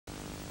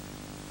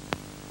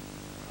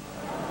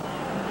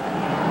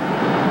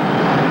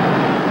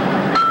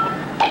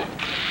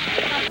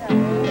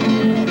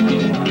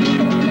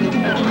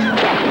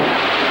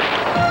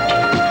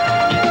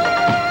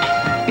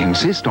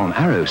Insist on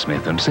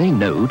Arrowsmith and say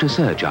no to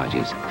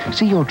surcharges.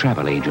 See your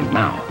travel agent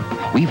now.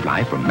 We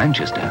fly from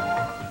Manchester.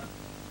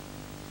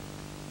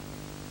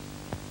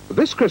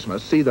 This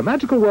Christmas, see the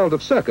magical world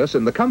of circus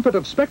in the comfort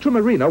of Spectrum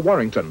Arena,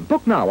 Warrington.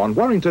 Book now on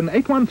Warrington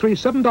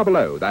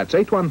 813700. That's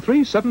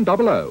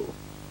 813700.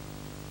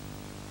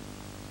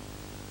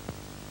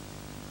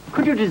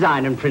 Could you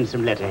design and print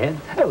some letterhead?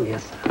 Oh,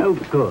 yes. Oh,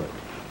 good.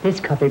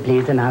 This copy,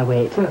 please, and I'll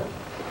wait.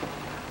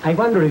 I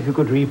wonder if you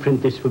could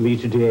reprint this for me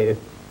today.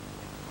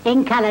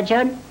 In colour,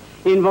 John?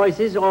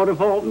 Invoices, order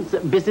forms,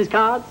 business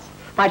cards?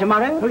 By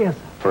tomorrow? Oh, yes.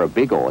 For a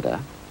big order,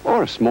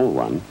 or a small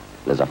one,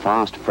 there's a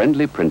fast,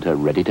 friendly printer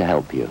ready to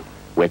help you.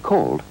 We're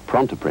called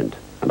Prontoprint,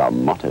 and our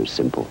motto's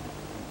simple.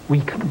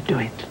 We can do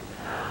it.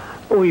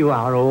 Oh, you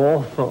are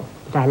awful.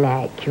 But I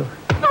like you.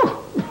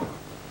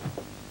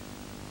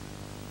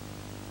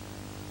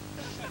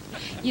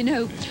 You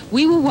know,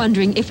 we were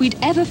wondering if we'd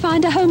ever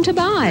find a home to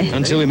buy.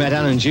 Until we met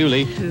Anne and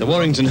Julie, the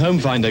Warrington Home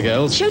Finder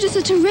girls. Showed us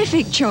a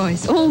terrific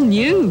choice, all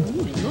new.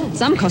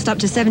 Some cost up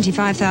to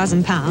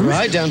 £75,000.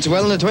 Right down to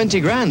well under 20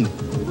 grand.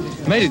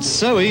 Made it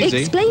so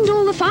easy. Explained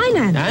all the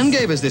finance. Anne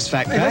gave us this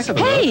fact pack.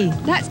 Hey,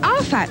 that's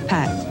our fact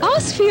pack.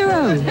 Ask for your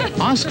own.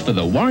 Ask for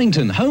the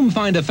Warrington Home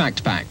Finder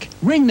Fact Pack.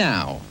 Ring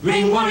now.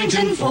 Ring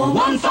Warrington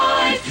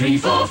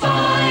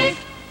 415345.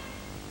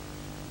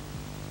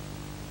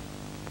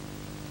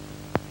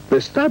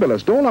 This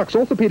fabulous Dorlux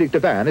orthopedic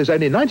divan is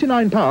only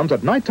 £99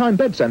 at nighttime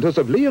bed centres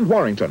of Lee and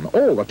Warrington.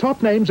 All the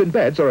top names in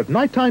beds are at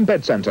nighttime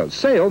bed centres.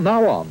 Sale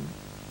now on.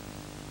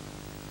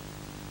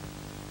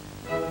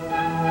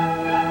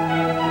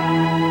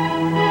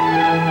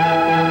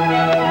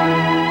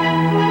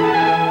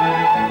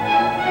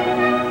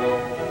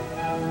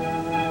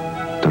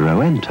 The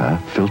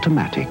Rowenta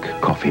Filtermatic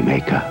Coffee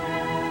Maker.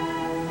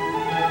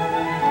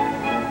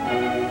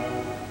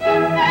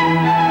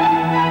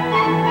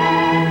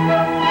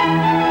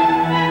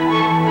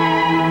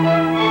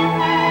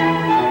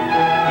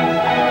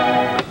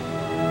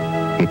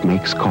 It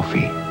makes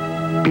coffee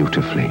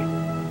beautifully.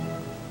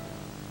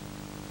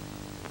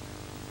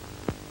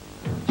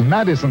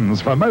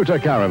 Madison's for motor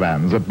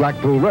caravans at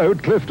Blackpool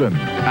Road, Clifton.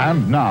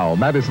 And now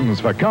Madison's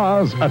for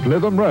cars at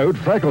Lytham Road,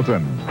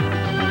 Freckleton.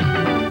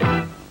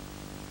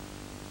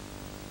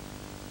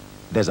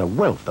 There's a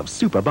wealth of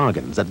super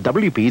bargains at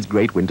WP's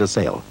Great Winter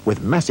Sale,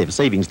 with massive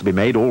savings to be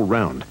made all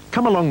round.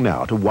 Come along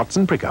now to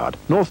Watson Prickard,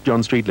 North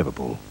John Street,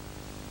 Liverpool.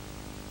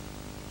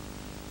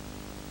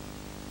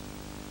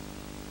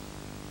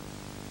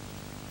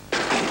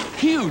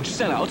 Huge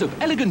sellout of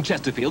elegant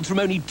Chesterfields from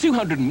only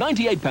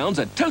 £298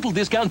 at total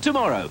discount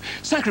tomorrow.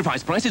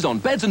 Sacrifice prices on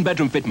beds and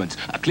bedroom fitments,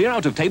 a clear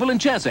out of table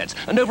and chair sets,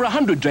 and over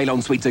 100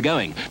 Draylon suites are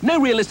going. No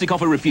realistic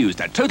offer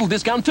refused at total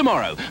discount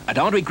tomorrow at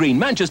Ardwick Green,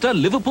 Manchester,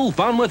 Liverpool,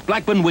 Farnworth,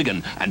 Blackburn,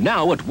 Wigan, and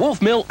now at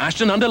Wharf Mill,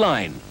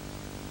 Ashton-under-Lyne.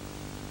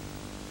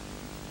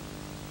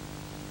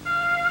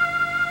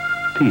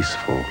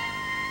 Peaceful.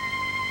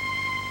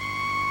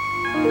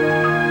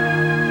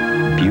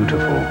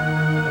 Beautiful.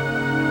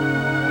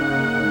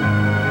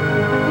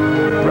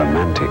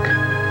 Romantic.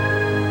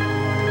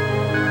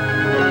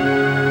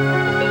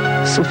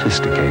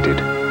 Sophisticated.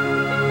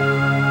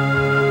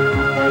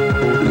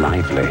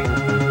 Lively.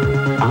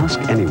 Ask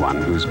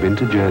anyone who's been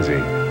to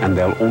Jersey and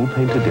they'll all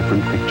paint a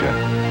different picture.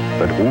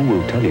 But all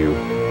will tell you,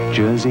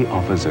 Jersey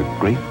offers a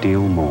great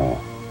deal more.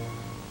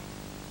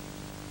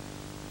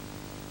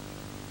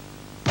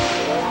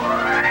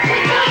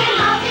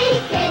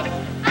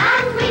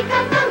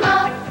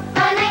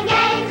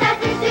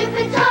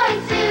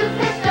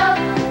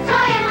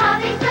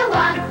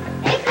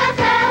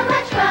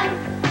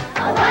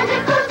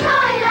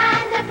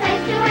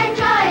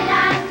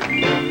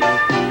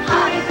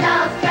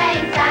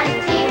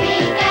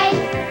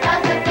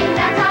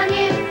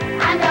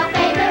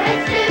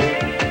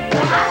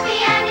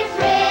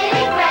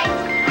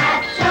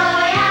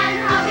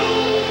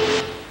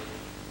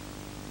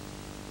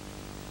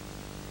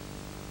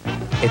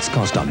 It's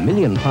cost £1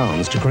 million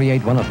to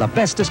create one of the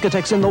best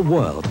discotheques in the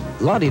world.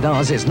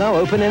 La-di-da's is now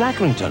open in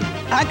Accrington.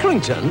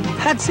 Accrington?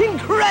 That's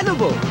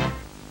incredible!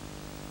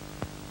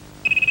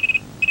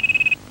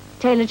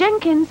 Taylor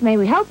Jenkins, may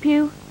we help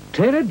you?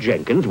 Taylor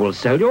Jenkins will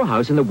sell your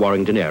house in the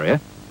Warrington area,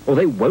 or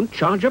they won't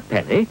charge a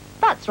penny?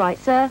 That's right,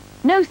 sir.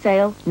 No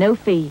sale, no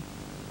fee.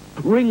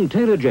 Ring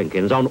Taylor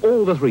Jenkins on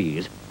all the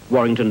threes.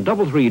 Warrington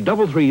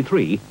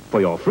 33333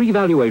 for your free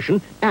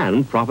valuation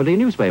and property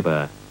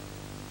newspaper.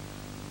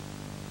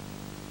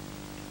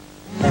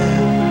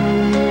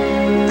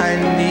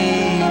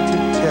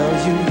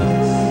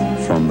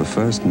 From the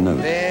first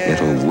note,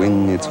 it'll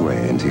wing its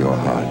way into your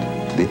heart.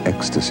 The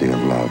ecstasy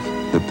of love,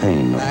 the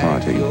pain of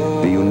parting,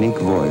 the unique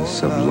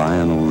voice of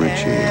Lionel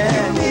Richie.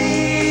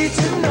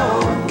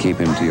 Keep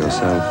him to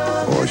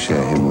yourself or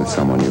share him with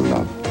someone you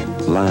love.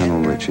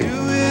 Lionel Richie.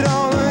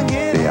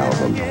 The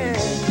album.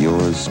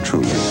 Yours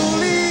truly.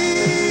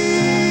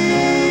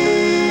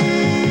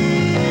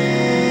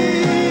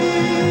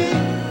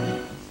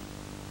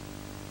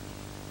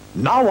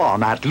 Now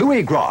on at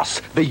Louis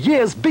Gross, the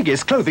year's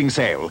biggest clothing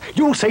sale.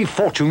 You'll save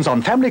fortunes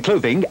on family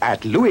clothing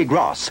at Louis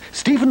Gross,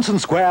 Stephenson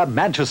Square,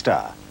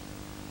 Manchester.